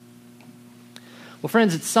Well,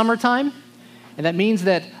 friends, it's summertime, and that means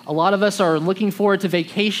that a lot of us are looking forward to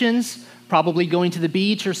vacations, probably going to the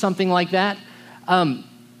beach or something like that.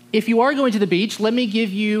 If you are going to the beach, let me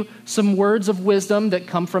give you some words of wisdom that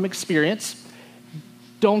come from experience.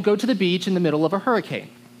 Don't go to the beach in the middle of a hurricane.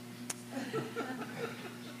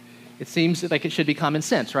 It seems like it should be common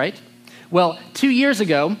sense, right? Well, 2 years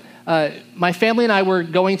ago, my family and I were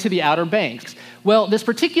going to the Outer Banks. Well, this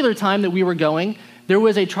particular time that we were going, there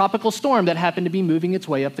was a tropical storm that happened to be moving its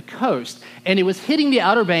way up the coast, and it was hitting the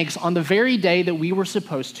Outer Banks on the very day that we were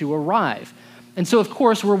supposed to arrive. And so, of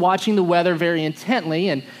course, we're watching the weather very intently,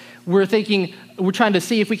 and we're trying to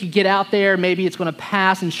see if we could get out there. Maybe it's going to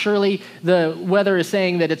pass, and surely the weather is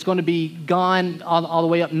saying that it's going to be gone all the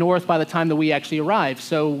way up north by the time that we actually arrive.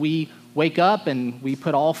 So we wake up, and we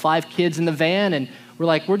put all 5 kids in the van, and we're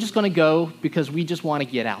like, we're just going to go because we just want to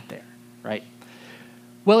get out there, right?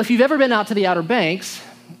 Well, if you've ever been out to the Outer Banks,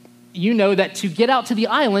 you know that to get out to the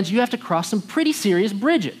islands, you have to cross some pretty serious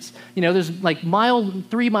bridges. You know, there's like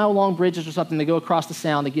 3-mile long bridges or something that go across the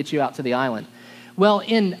sound that get you out to the island. Well,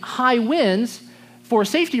 in high winds, for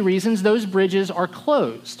safety reasons, those bridges are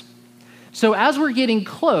closed. So as we're getting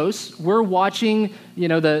close, we're watching,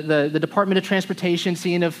 the Department of Transportation,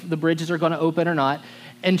 seeing if the bridges are going to open or not.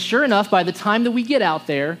 And sure enough, by the time that we get out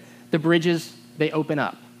there, the bridges, they open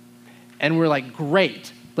up. And we're like,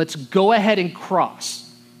 great, let's go ahead and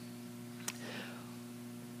cross.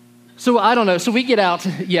 So I don't know, so we get out,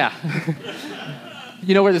 yeah.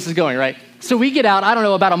 You know where this is going, right? So we get out,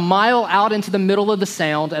 about a mile out into the middle of the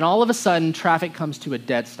sound, and all of a sudden, traffic comes to a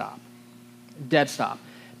dead stop.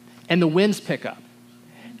 And the winds pick up.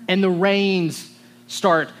 And the rains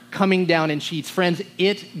start coming down in sheets. Friends,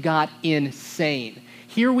 it got insane.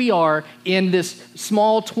 Here we are in this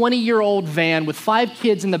small 20-year-old van with 5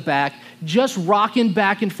 kids in the back, just rocking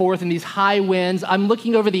back and forth in these high winds. I'm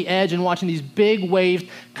looking over the edge and watching these big waves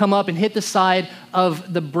come up and hit the side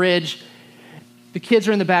of the bridge. The kids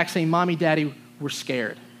are in the back saying, Mommy, Daddy, we're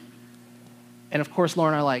scared. And of course,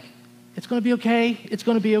 Lauren and I are like, it's going to be okay, it's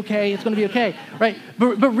going to be okay, it's going to be okay, right?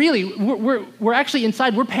 But really, we're actually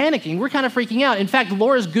inside, we're panicking, we're kind of freaking out. In fact,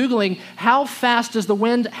 Laura's Googling, how fast does the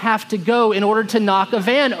wind have to go in order to knock a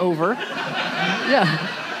van over?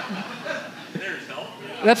 Yeah.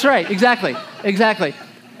 That's right, exactly.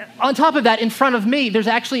 On top of that, in front of me, there's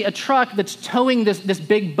actually a truck that's towing this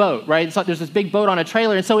big boat, right? So there's this big boat on a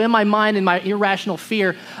trailer, and so in my mind, in my irrational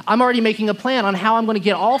fear, I'm already making a plan on how I'm going to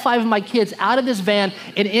get all 5 of my kids out of this van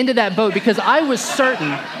and into that boat, because I was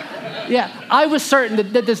certain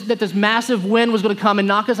that this massive wind was going to come and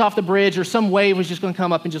knock us off the bridge, or some wave was just going to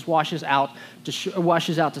come up and just wash us out to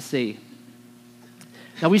sea.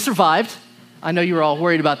 Now, we survived. I know you were all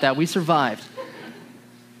worried about that. We survived.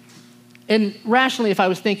 And rationally, if I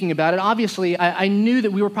was thinking about it, obviously, I knew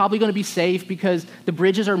that we were probably going to be safe because the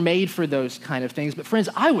bridges are made for those kind of things. But friends,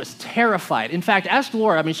 I was terrified. In fact, ask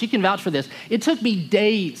Laura. She can vouch for this. It took me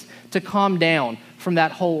days to calm down from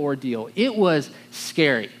that whole ordeal. It was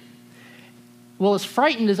scary. Well, as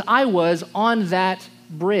frightened as I was on that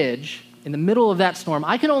bridge in the middle of that storm,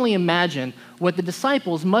 I can only imagine what the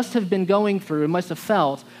disciples must have been going through and must have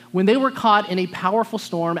felt when they were caught in a powerful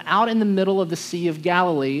storm out in the middle of the Sea of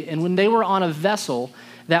Galilee, and when they were on a vessel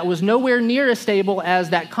that was nowhere near as stable as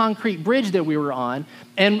that concrete bridge that we were on,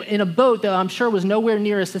 and in a boat that I'm sure was nowhere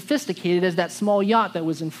near as sophisticated as that small yacht that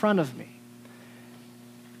was in front of me.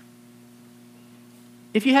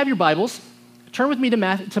 If you have your Bibles, turn with me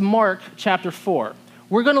to Mark chapter 4.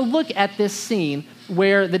 We're going to look at this scene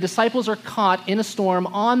where the disciples are caught in a storm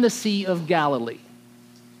on the Sea of Galilee.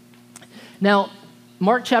 Now,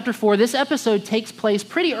 Mark chapter 4, this episode takes place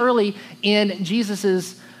pretty early in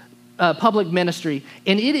Jesus' public ministry,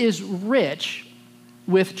 and it is rich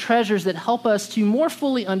with treasures that help us to more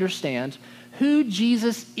fully understand who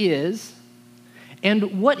Jesus is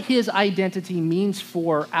and what his identity means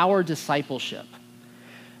for our discipleship.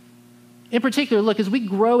 In particular, look, as we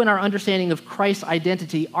grow in our understanding of Christ's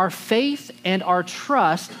identity, our faith and our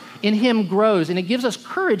trust in him grows, and it gives us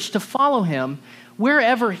courage to follow him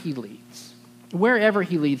wherever he leads.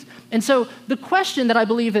 And so the question that I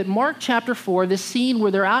believe that Mark chapter 4, this scene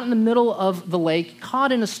where they're out in the middle of the lake,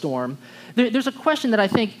 caught in a storm, there's a question that I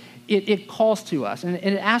think it calls to us, and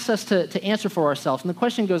it asks us to answer for ourselves. And the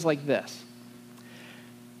question goes like this: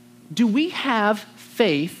 do we have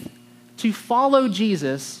faith to follow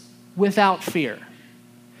Jesus without fear?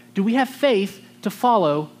 Do we have faith to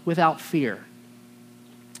follow without fear?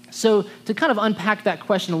 So to kind of unpack that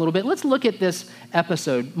question a little bit, let's look at this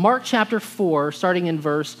episode. Mark chapter 4, starting in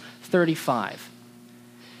verse 35.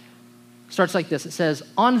 Starts like this. It says,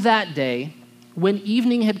 "On that day, when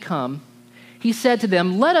evening had come, he said to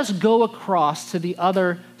them, "Let us go across to the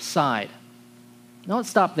other side." Now let's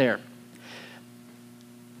stop there.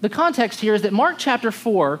 The context here is that Mark chapter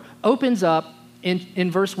 4 opens up in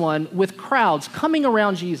verse 1 with crowds coming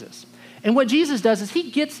around Jesus. And what Jesus does is he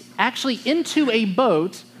gets actually into a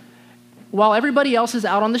boat while everybody else is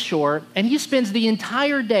out on the shore, and he spends the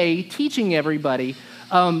entire day teaching everybody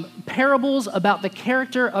parables about the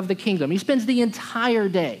character of the kingdom. He spends the entire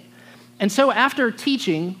day. And so after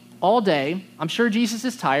teaching all day, I'm sure Jesus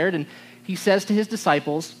is tired, and he says to his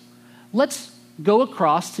disciples, "Let's go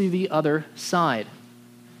across to the other side."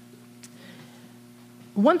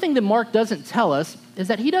 One thing that Mark doesn't tell us is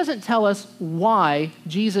that he doesn't tell us why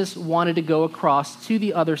Jesus wanted to go across to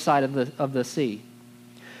the other side of the sea.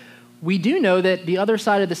 We do know that the other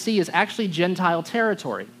side of the sea is actually Gentile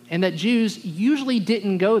territory, and that Jews usually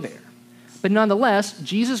didn't go there. But nonetheless,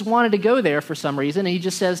 Jesus wanted to go there for some reason, and he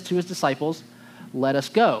just says to his disciples, "Let us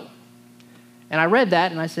go." And I read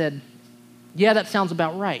that, and I said, yeah, that sounds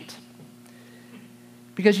about right.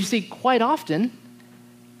 Because you see, quite often,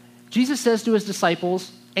 Jesus says to his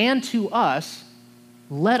disciples and to us,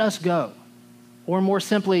 "Let us go," or more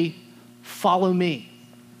simply, "Follow me."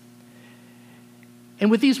 And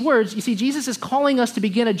with these words, you see, Jesus is calling us to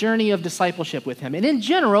begin a journey of discipleship with him. And in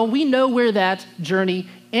general, we know where that journey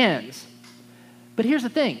ends. But here's the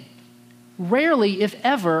thing. Rarely, if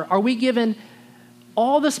ever, are we given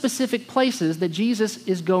all the specific places that Jesus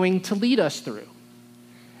is going to lead us through.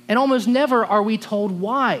 And almost never are we told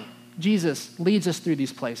why Jesus leads us through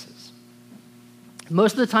these places.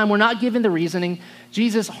 Most of the time, we're not given the reasoning.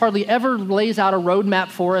 Jesus hardly ever lays out a roadmap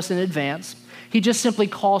for us in advance. He just simply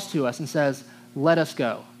calls to us and says, "Let us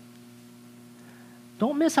go."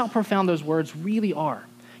 Don't miss how profound those words really are.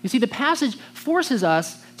 You see, the passage forces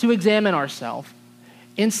us to examine ourselves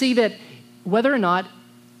and see that whether or not,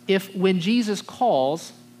 if when Jesus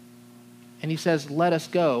calls and he says, "Let us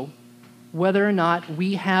go," whether or not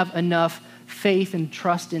we have enough faith and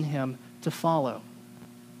trust in him to follow.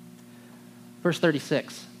 Verse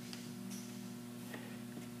 36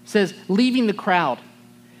 says, "Leaving the crowd,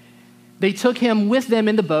 they took him with them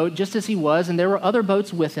in the boat, just as he was, and there were other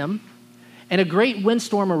boats with him. And a great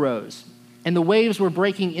windstorm arose, and the waves were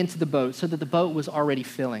breaking into the boat, so that the boat was already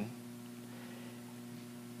filling."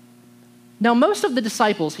 Now, most of the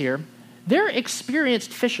disciples here, they're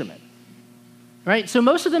experienced fishermen, right? So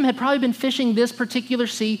most of them had probably been fishing this particular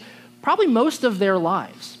sea probably most of their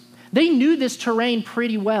lives. They knew this terrain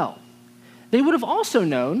pretty well. They would have also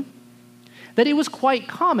known that it was quite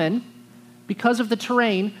common, because of the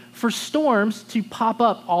terrain, for storms to pop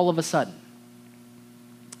up all of a sudden.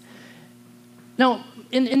 Now,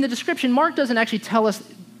 in the description, Mark doesn't actually tell us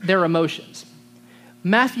their emotions.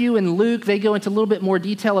 Matthew and Luke, they go into a little bit more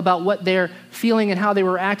detail about what they're feeling and how they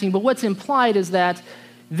were acting, but what's implied is that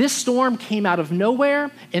this storm came out of nowhere,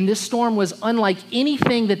 and this storm was unlike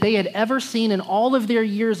anything that they had ever seen in all of their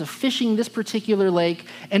years of fishing this particular lake,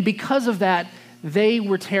 and because of that, they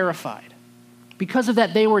were terrified. Because of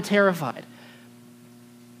that, they were terrified.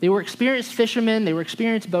 They were experienced fishermen, they were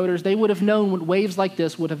experienced boaters, they would have known what waves like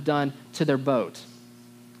this would have done to their boat.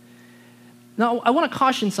 Now, I want to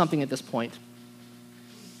caution something at this point.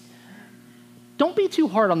 Don't be too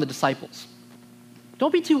hard on the disciples.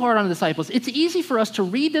 Don't be too hard on the disciples. It's easy for us to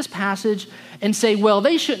read this passage and say, well,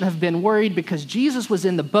 they shouldn't have been worried because Jesus was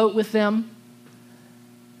in the boat with them.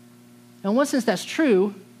 Now, in one sense, that's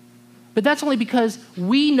true, but that's only because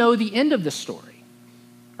we know the end of the story,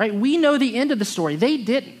 right? We know the end of the story. They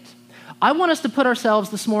didn't. I want us to put ourselves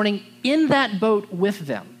this morning in that boat with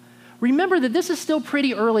them. Remember that this is still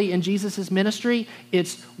pretty early in Jesus' ministry.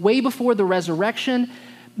 It's way before the resurrection.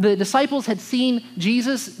 The disciples had seen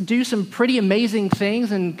Jesus do some pretty amazing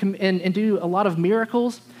things and do a lot of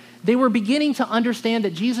miracles. They were beginning to understand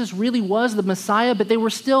that Jesus really was the Messiah, but they were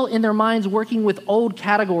still in their minds working with old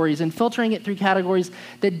categories and filtering it through categories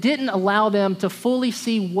that didn't allow them to fully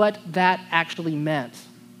see what that actually meant.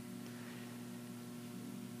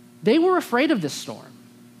 They were afraid of this storm.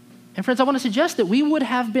 And friends, I want to suggest that we would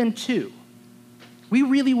have been too. We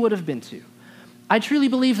really would have been too. I truly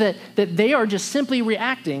believe that they are just simply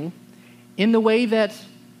reacting in the way that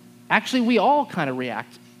actually we all kind of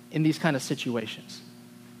react in these kind of situations.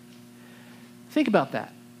 Think about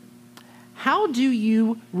that. How do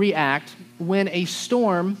you react when a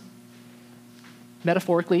storm,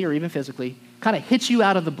 metaphorically or even physically, kind of hits you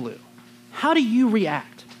out of the blue? How do you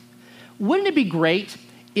react? Wouldn't it be great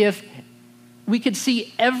if we could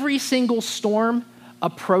see every single storm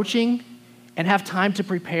approaching and have time to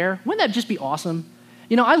prepare? Wouldn't that just be awesome?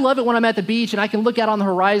 You know, I love it when I'm at the beach and I can look out on the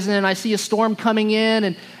horizon and I see a storm coming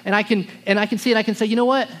in and I can see it. I can say, you know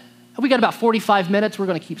what? We got about 45 minutes. We're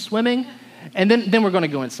going to keep swimming. And then we're going to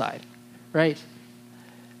go inside, right?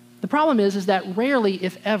 The problem is that rarely,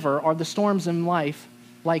 if ever, are the storms in life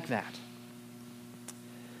like that.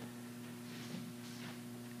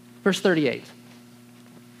 Verse 38.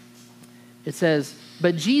 It says,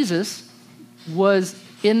 but Jesus was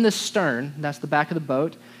in the stern, that's the back of the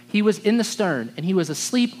boat. He was in the stern, and he was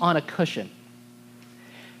asleep on a cushion.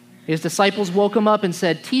 His disciples woke him up and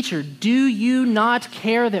said, "Teacher, do you not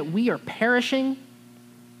care that we are perishing?"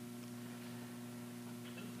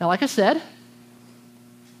 Now, like I said,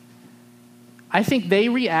 I think they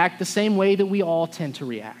react the same way that we all tend to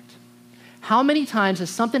react. How many times has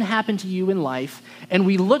something happened to you in life, and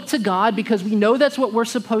we look to God because we know that's what we're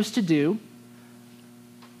supposed to do,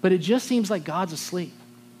 but it just seems like God's asleep?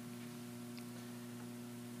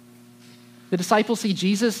 The disciples see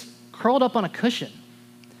Jesus curled up on a cushion,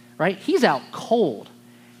 right? He's out cold.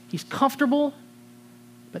 He's comfortable,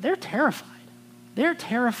 but they're terrified. They're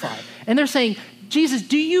terrified. And they're saying, Jesus,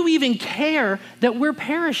 do you even care that we're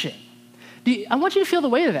perishing? I want you to feel the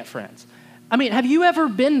weight of that, friends. I mean, have you ever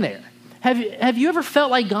been there? Have you ever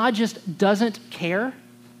felt like God just doesn't care?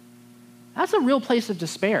 That's a real place of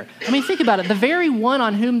despair. I mean, think about it. The very one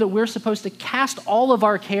on whom that we're supposed to cast all of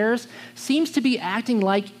our cares seems to be acting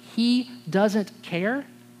like he doesn't care.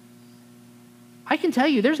 I can tell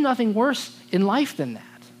you, there's nothing worse in life than that.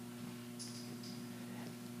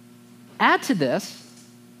 Add to this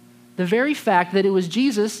the very fact that it was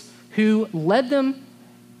Jesus who led them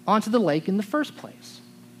onto the lake in the first place.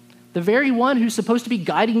 The very one who's supposed to be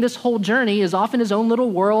guiding this whole journey is off in his own little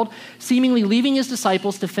world, seemingly leaving his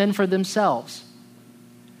disciples to fend for themselves.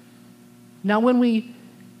 Now, when we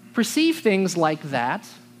perceive things like that,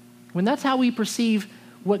 when that's how we perceive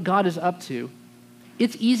what God is up to,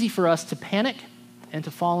 it's easy for us to panic and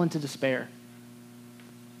to fall into despair.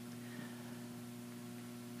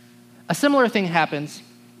 A similar thing happens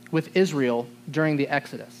with Israel during the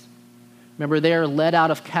Exodus. Remember, they're led out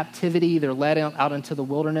of captivity, they're led out into the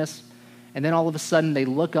wilderness, and then all of a sudden they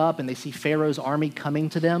look up and they see Pharaoh's army coming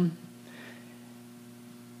to them.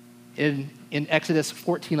 In Exodus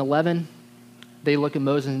 14:11, they look at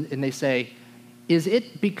Moses and they say, "Is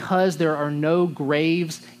it because there are no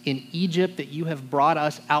graves in Egypt that you have brought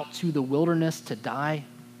us out to the wilderness to die?"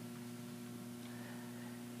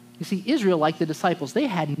 You see, Israel, like the disciples, they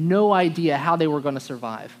had no idea how they were going to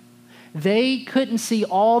survive. They couldn't see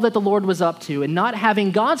all that the Lord was up to, and not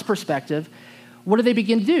having God's perspective, what did they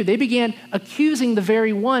begin to do? They began accusing the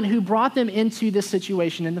very one who brought them into this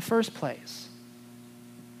situation in the first place.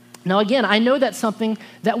 Now, again, I know that's something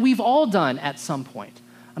that we've all done at some point.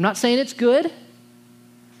 I'm not saying it's good,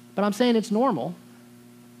 but I'm saying it's normal.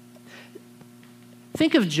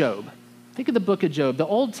 Think of Job. Think of the book of Job, the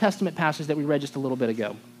Old Testament passage that we read just a little bit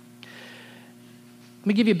ago. Let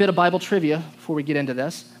me give you a bit of Bible trivia before we get into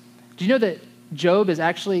this. Do you know that Job is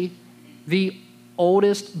actually the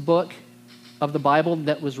oldest book of the Bible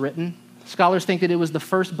that was written? Scholars think that it was the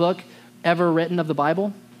first book ever written of the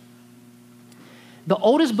Bible. The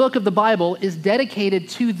oldest book of the Bible is dedicated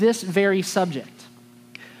to this very subject.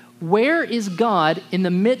 Where is God in the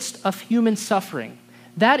midst of human suffering?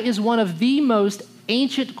 That is one of the most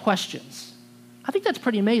ancient questions. I think that's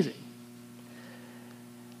pretty amazing.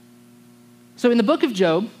 So in the book of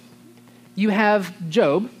Job, you have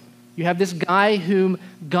Job. You have this guy whom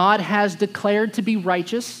God has declared to be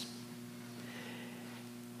righteous.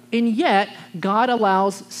 And yet, God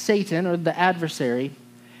allows Satan, or the adversary,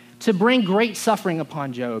 to bring great suffering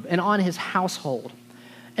upon Job and on his household.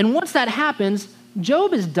 And once that happens,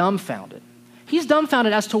 Job is dumbfounded. He's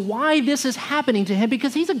dumbfounded as to why this is happening to him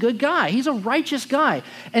because he's a good guy. He's a righteous guy.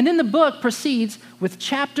 And then the book proceeds with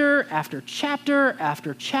chapter after chapter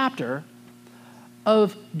after chapter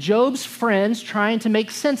of Job's friends trying to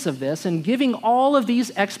make sense of this and giving all of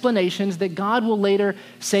these explanations that God will later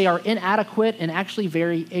say are inadequate and actually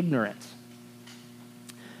very ignorant.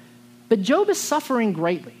 But Job is suffering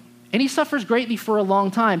greatly, and he suffers greatly for a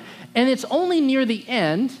long time. And it's only near the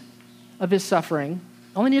end of his suffering,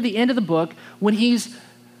 only near the end of the book, when he's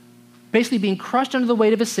basically being crushed under the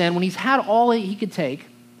weight of his sin, when he's had all he could take,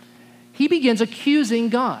 he begins accusing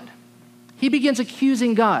God. He begins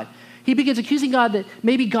accusing God that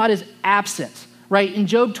maybe God is absent, right? In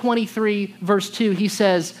Job 23, verse 2, he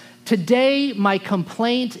says, "Today my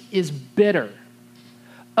complaint is bitter.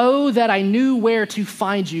 Oh, that I knew where to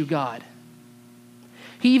find you, God."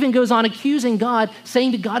 He even goes on accusing God,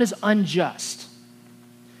 saying that God is unjust.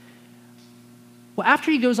 Well,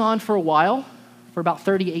 after he goes on for a while, for about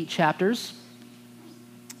 38 chapters,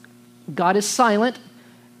 God is silent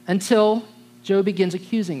until Job begins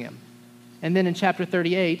accusing him. And then in chapter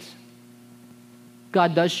 38,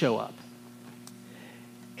 God does show up.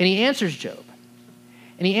 And he answers Job.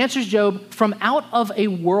 And he answers Job from out of a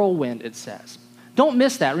whirlwind, it says. Don't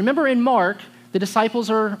miss that. Remember in Mark, the disciples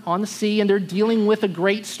are on the sea and they're dealing with a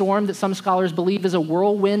great storm that some scholars believe is a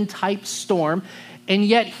whirlwind-type storm. And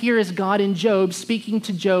yet here is God in Job speaking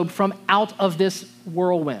to Job from out of this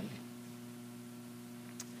whirlwind.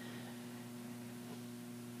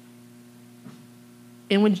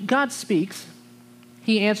 And when God speaks,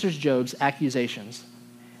 he answers Job's accusations.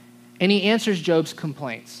 And he answers Job's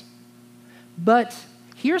complaints. But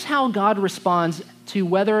here's how God responds to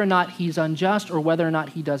whether or not he's unjust or whether or not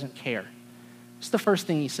he doesn't care. It's the first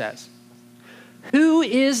thing he says. Who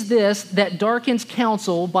is this that darkens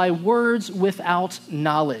counsel by words without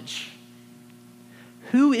knowledge?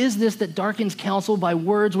 Who is this that darkens counsel by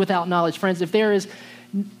words without knowledge? Friends, if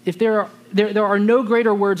there are no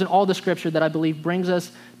greater words in all the scripture that I believe brings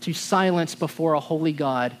us to silence before a holy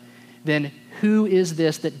God, then who is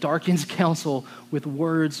this that darkens counsel with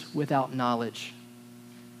words without knowledge?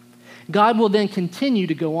 God will then continue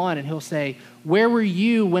to go on and he'll say, where were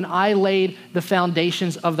you when I laid the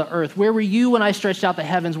foundations of the earth? Where were you when I stretched out the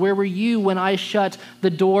heavens? Where were you when I shut the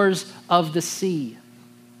doors of the sea?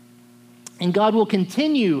 And God will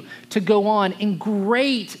continue to go on in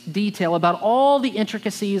great detail about all the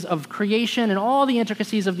intricacies of creation and all the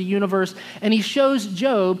intricacies of the universe. And he shows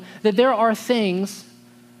Job that there are things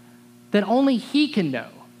that only he can know,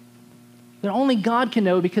 that only God can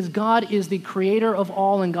know, because God is the creator of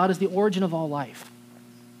all and God is the origin of all life.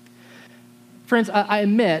 Friends, I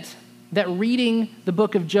admit that reading the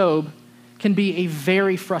book of Job can be a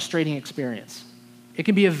very frustrating experience. It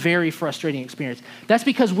can be a very frustrating experience. That's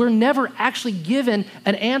because we're never actually given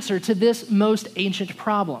an answer to this most ancient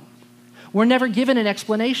problem. We're never given an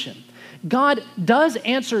explanation. God does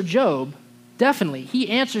answer Job, definitely. He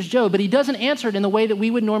answers Job, but he doesn't answer it in the way that we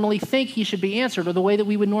would normally think he should be answered or the way that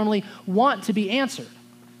we would normally want to be answered.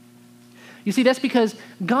 You see, that's because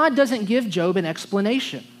God doesn't give Job an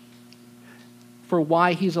explanation for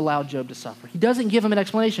why he's allowed Job to suffer. He doesn't give him an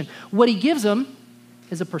explanation. What he gives him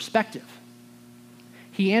is a perspective.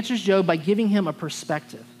 He answers Job by giving him a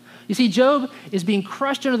perspective. You see, Job is being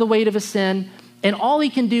crushed under the weight of his sin, and all he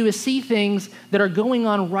can do is see things that are going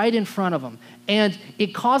on right in front of him. And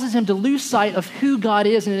it causes him to lose sight of who God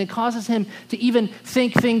is, and it causes him to even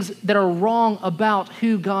think things that are wrong about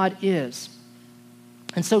who God is.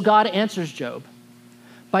 And so God answers Job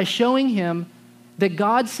by showing him that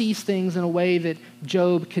God sees things in a way that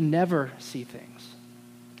Job can never see things.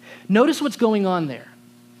 Notice what's going on there.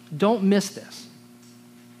 Don't miss this.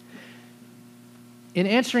 In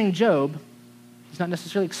answering Job, he's not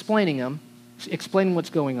necessarily explaining what's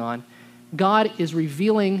going on. God is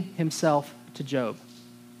revealing himself to Job.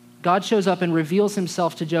 God shows up and reveals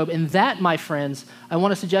himself to Job. And that, my friends, I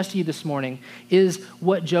want to suggest to you this morning, is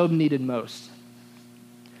what Job needed most.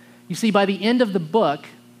 You see, by the end of the book,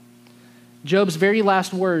 Job's very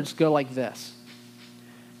last words go like this.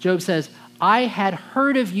 Job says, I had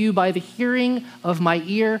heard of you by the hearing of my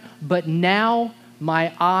ear, but now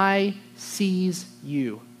my eye sees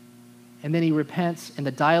you. And then he repents, and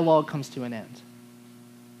the dialogue comes to an end.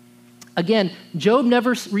 Again, Job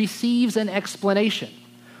never receives an explanation.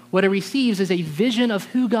 What he receives is a vision of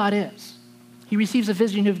who God is. He receives a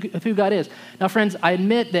vision of who God is. Now, friends, I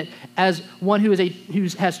admit that as one who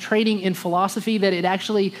has training in philosophy, that it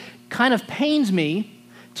actually kind of pains me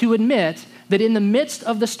to admit that in the midst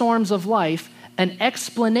of the storms of life, an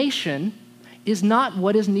explanation is not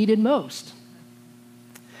what is needed most.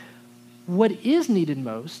 What is needed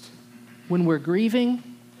most when we're grieving,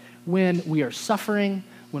 when we are suffering,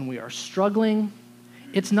 when we are struggling,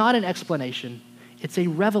 it's not an explanation, it's a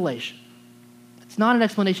revelation. It's not an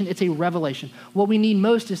explanation, it's a revelation. What we need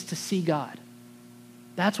most is to see God.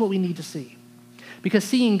 That's what we need to see. Because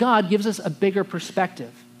seeing God gives us a bigger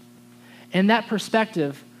perspective. And that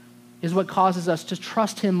perspective is what causes us to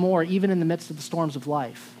trust him more, even in the midst of the storms of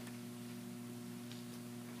life.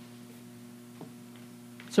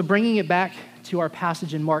 So bringing it back to our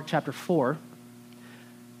passage in Mark chapter 4, I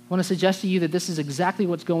want to suggest to you that this is exactly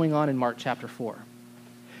what's going on in Mark chapter 4.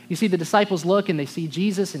 You see, the disciples look and they see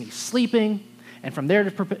Jesus and he's sleeping, and from their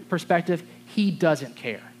perspective, he doesn't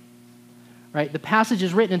care. Right? The passage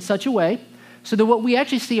is written in such a way so that what we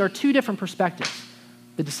actually see are two different perspectives.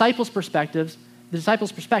 The disciples' perspective,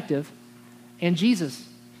 and Jesus'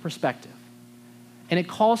 perspective. And it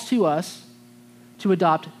calls to us to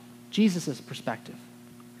adopt Jesus' perspective.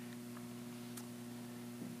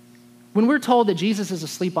 When we're told that Jesus is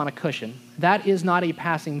asleep on a cushion, that is not a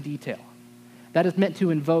passing detail. That is meant to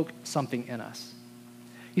invoke something in us.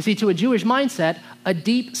 You see, to a Jewish mindset, a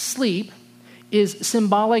deep sleep is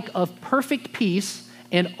symbolic of perfect peace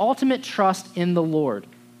and ultimate trust in the Lord.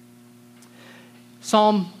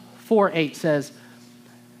 Psalm 4:8 says,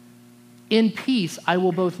 "In peace I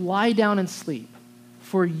will both lie down and sleep,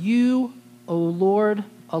 for you, O Lord,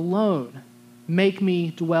 alone make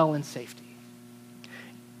me dwell in safety."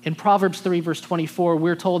 In Proverbs 3, verse 24,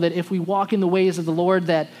 we're told that if we walk in the ways of the Lord,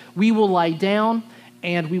 that we will lie down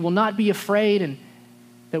and we will not be afraid, and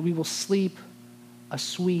that we will sleep a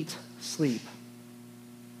sweet sleep.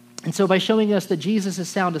 And so by showing us that Jesus is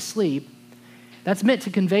sound asleep, that's meant to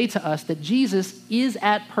convey to us that Jesus is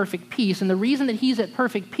at perfect peace. And the reason that he's at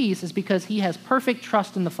perfect peace is because he has perfect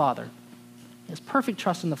trust in the Father. He has perfect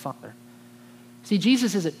trust in the Father. See,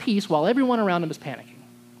 Jesus is at peace while everyone around him is panicking,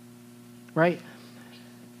 right?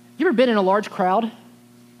 You ever been in a large crowd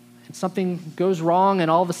and something goes wrong and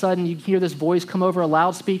all of a sudden you hear this voice come over a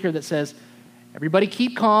loudspeaker that says, "Everybody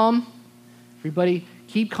keep calm. Everybody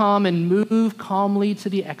keep calm and move calmly to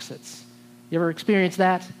the exits." You ever experienced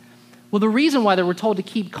that? Well, the reason why they were told to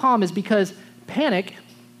keep calm is because panic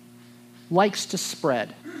likes to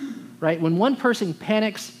spread, right? When one person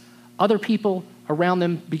panics, other people around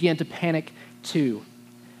them begin to panic too.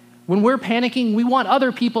 When we're panicking, we want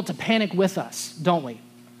other people to panic with us, don't we?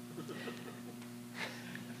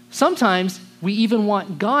 Sometimes we even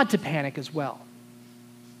want God to panic as well.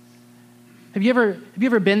 Have you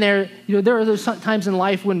ever been there? You know, there are those times in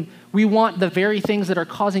life when we want the very things that are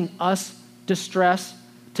causing us distress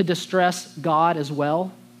to distress God as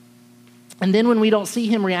well. And then when we don't see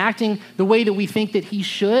him reacting the way that we think that he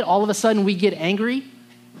should, all of a sudden we get angry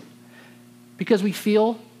because we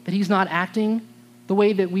feel that he's not acting the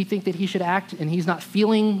way that we think that he should act, and he's not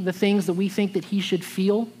feeling the things that we think that he should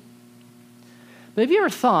feel. But have you ever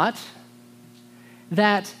thought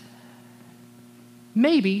that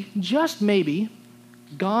maybe, just maybe,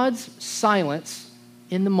 God's silence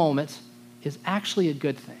in the moment is actually a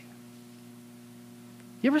good thing?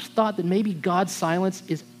 You ever thought that maybe God's silence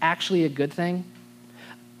is actually a good thing?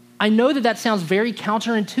 I know that sounds very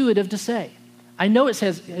counterintuitive to say. I know it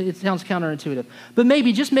sounds counterintuitive. But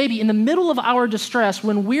maybe, just maybe, in the middle of our distress,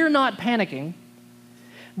 when we're not panicking,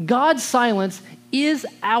 God's silence is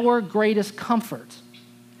our greatest comfort.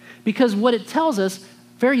 Because what it tells us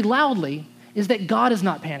very loudly is that God is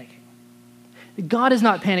not panicking. God is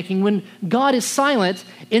not panicking. When God is silent,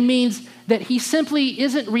 it means that he simply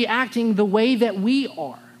isn't reacting the way that we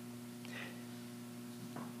are.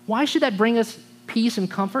 Why should that bring us peace and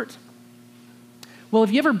comfort? Well,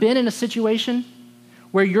 have you ever been in a situation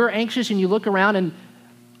where you're anxious and you look around and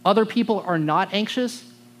other people are not anxious,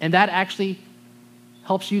 and that actually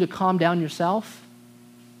helps you to calm down yourself?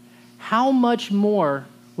 How much more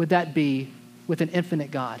would that be with an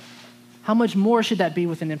infinite God? How much more should that be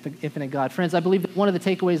with an infinite God? Friends, I believe that one of the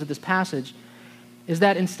takeaways of this passage is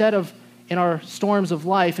that instead of, in our storms of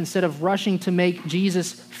life, instead of rushing to make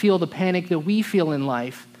Jesus feel the panic that we feel in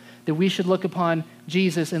life, that we should look upon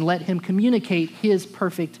Jesus and let him communicate his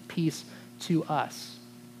perfect peace to us.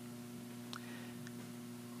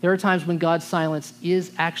 There are times when God's silence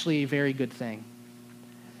is actually a very good thing.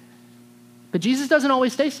 But Jesus doesn't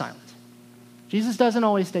always stay silent. Jesus doesn't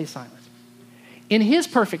always stay silent. In his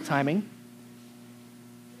perfect timing,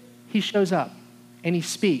 he shows up and he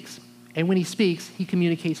speaks. And when he speaks, he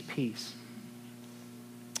communicates peace.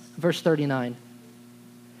 Verse 39.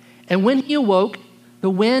 And when he awoke, the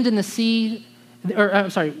wind and the sea,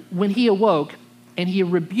 when he awoke and he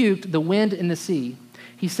rebuked the wind and the sea,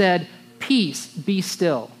 he said, "Peace, be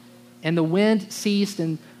still." And the wind ceased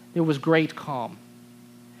and there was great calm.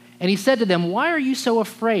 And he said to them, "Why are you so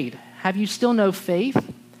afraid? Have you still no faith?"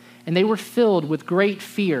 And they were filled with great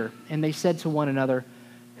fear, and they said to one another,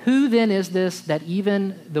 "Who then is this that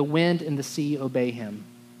even the wind and the sea obey him?"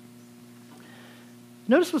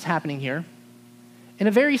 Notice what's happening here. In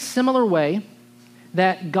a very similar way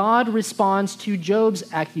that God responds to Job's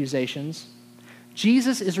accusations,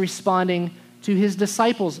 Jesus is responding to his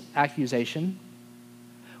disciples' accusation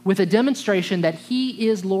with a demonstration that he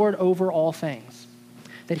is Lord over all things,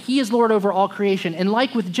 that he is Lord over all creation. And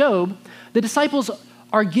like with Job, the disciples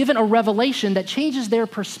are given a revelation that changes their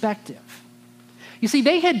perspective. You see,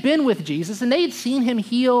 they had been with Jesus and they had seen him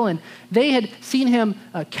heal and they had seen him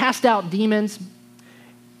cast out demons.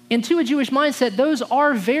 And to a Jewish mindset, those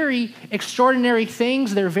are very extraordinary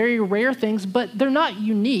things. They're very rare things, but they're not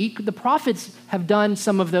unique. The prophets have done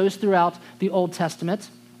some of those throughout the Old Testament.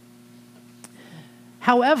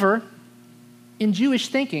 However, in Jewish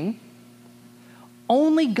thinking,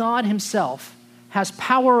 only God himself has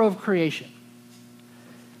power over creation.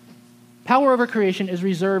 Power over creation is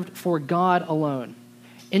reserved for God alone.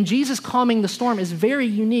 And Jesus calming the storm is very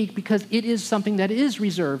unique because it is something that is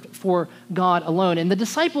reserved for God alone. And the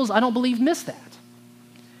disciples, I don't believe, missed that.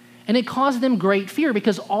 And it caused them great fear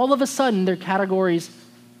because all of a sudden their categories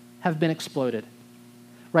have been exploded,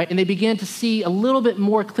 right? And they began to see a little bit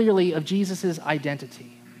more clearly of Jesus'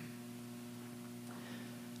 identity.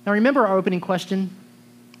 Now remember our opening question?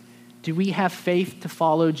 Do we have faith to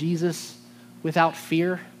follow Jesus without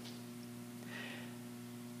fear?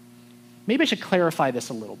 Maybe I should clarify this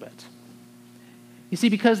a little bit. You see,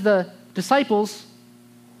 because the disciples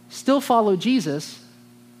still followed Jesus,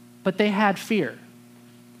 but they had fear.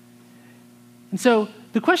 And so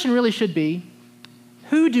the question really should be,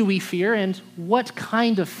 who do we fear and what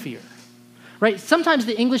kind of fear? Right? Sometimes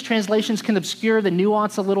the English translations can obscure the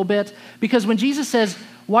nuance a little bit because when Jesus says,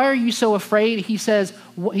 "Why are you so afraid?" he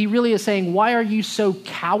really is saying, "Why are you so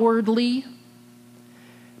cowardly?"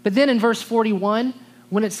 But then in verse 41,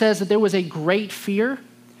 when it says that there was a great fear,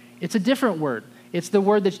 it's a different word. It's the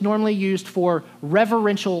word that's normally used for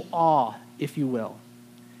reverential awe, if you will.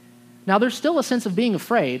 Now, there's still a sense of being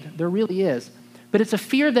afraid. There really is. But it's a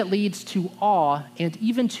fear that leads to awe and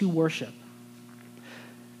even to worship.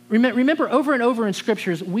 Remember, over and over in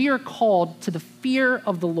scriptures, we are called to the fear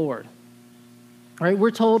of the Lord. All right,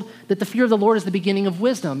 we're told that the fear of the Lord is the beginning of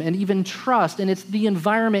wisdom and even trust, and it's the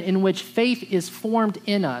environment in which faith is formed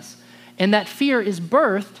in us. And that fear is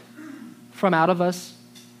birthed from out of us,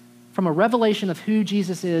 from a revelation of who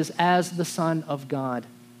Jesus is as the Son of God.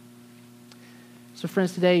 So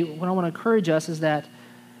friends, today, what I want to encourage us is that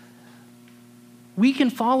we can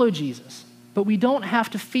follow Jesus, but we don't have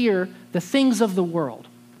to fear the things of the world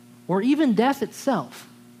or even death itself,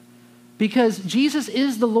 because Jesus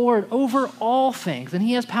is the Lord over all things, and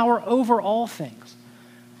he has power over all things.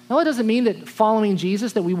 Now, that doesn't mean that following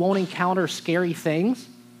Jesus that we won't encounter scary things.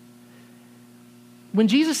 When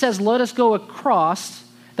Jesus says, "Let us go across,"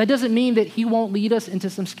 that doesn't mean that he won't lead us into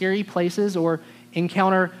some scary places or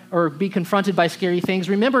encounter or be confronted by scary things.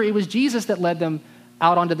 Remember, it was Jesus that led them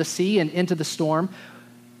out onto the sea and into the storm.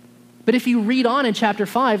 But if you read on in chapter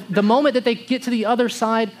 5, the moment that they get to the other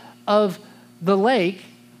side of the lake,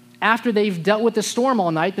 after they've dealt with the storm all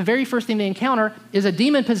night, the very first thing they encounter is a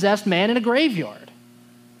demon-possessed man in a graveyard.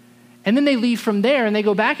 And then they leave from there and they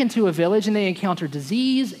go back into a village and they encounter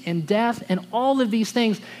disease and death and all of these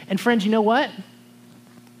things. And friends, you know what?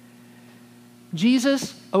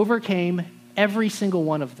 Jesus overcame every single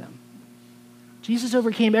one of them. Jesus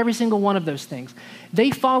overcame every single one of those things. They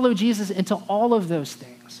followed Jesus into all of those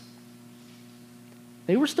things.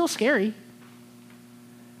 They were still scary.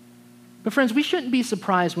 But friends, we shouldn't be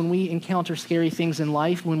surprised when we encounter scary things in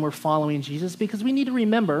life when we're following Jesus, because we need to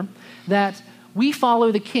remember that we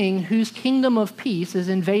follow the King whose kingdom of peace is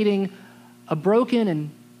invading a broken and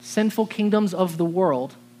sinful kingdoms of the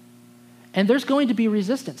world, and there's going to be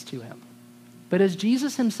resistance to him. But as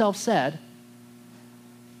Jesus himself said,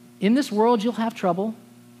 "In this world you'll have trouble,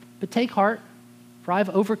 but take heart, for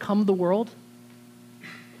I've overcome the world."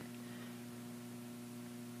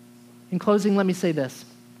 In closing, let me say this.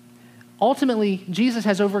 Ultimately, Jesus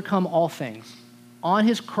has overcome all things. On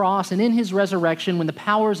his cross and in his resurrection, when the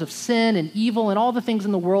powers of sin and evil and all the things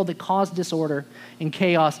in the world that cause disorder and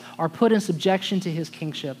chaos are put in subjection to his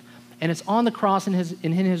kingship. And it's on the cross and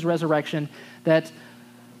in his resurrection that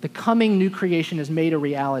the coming new creation is made a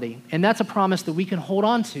reality. And that's a promise that we can hold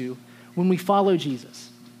on to when we follow Jesus.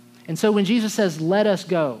 And so when Jesus says, "Let us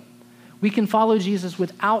go," we can follow Jesus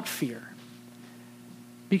without fear,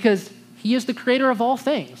 because he is the creator of all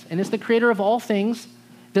things. And it's the creator of all things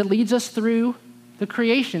that leads us through the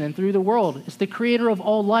creation and through the world. It's the creator of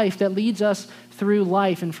all life that leads us through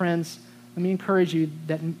life. And friends, let me encourage you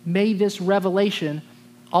that may this revelation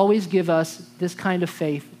always give us this kind of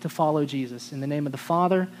faith to follow Jesus. In the name of the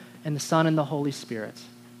Father, and the Son, and the Holy Spirit.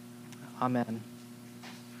 Amen.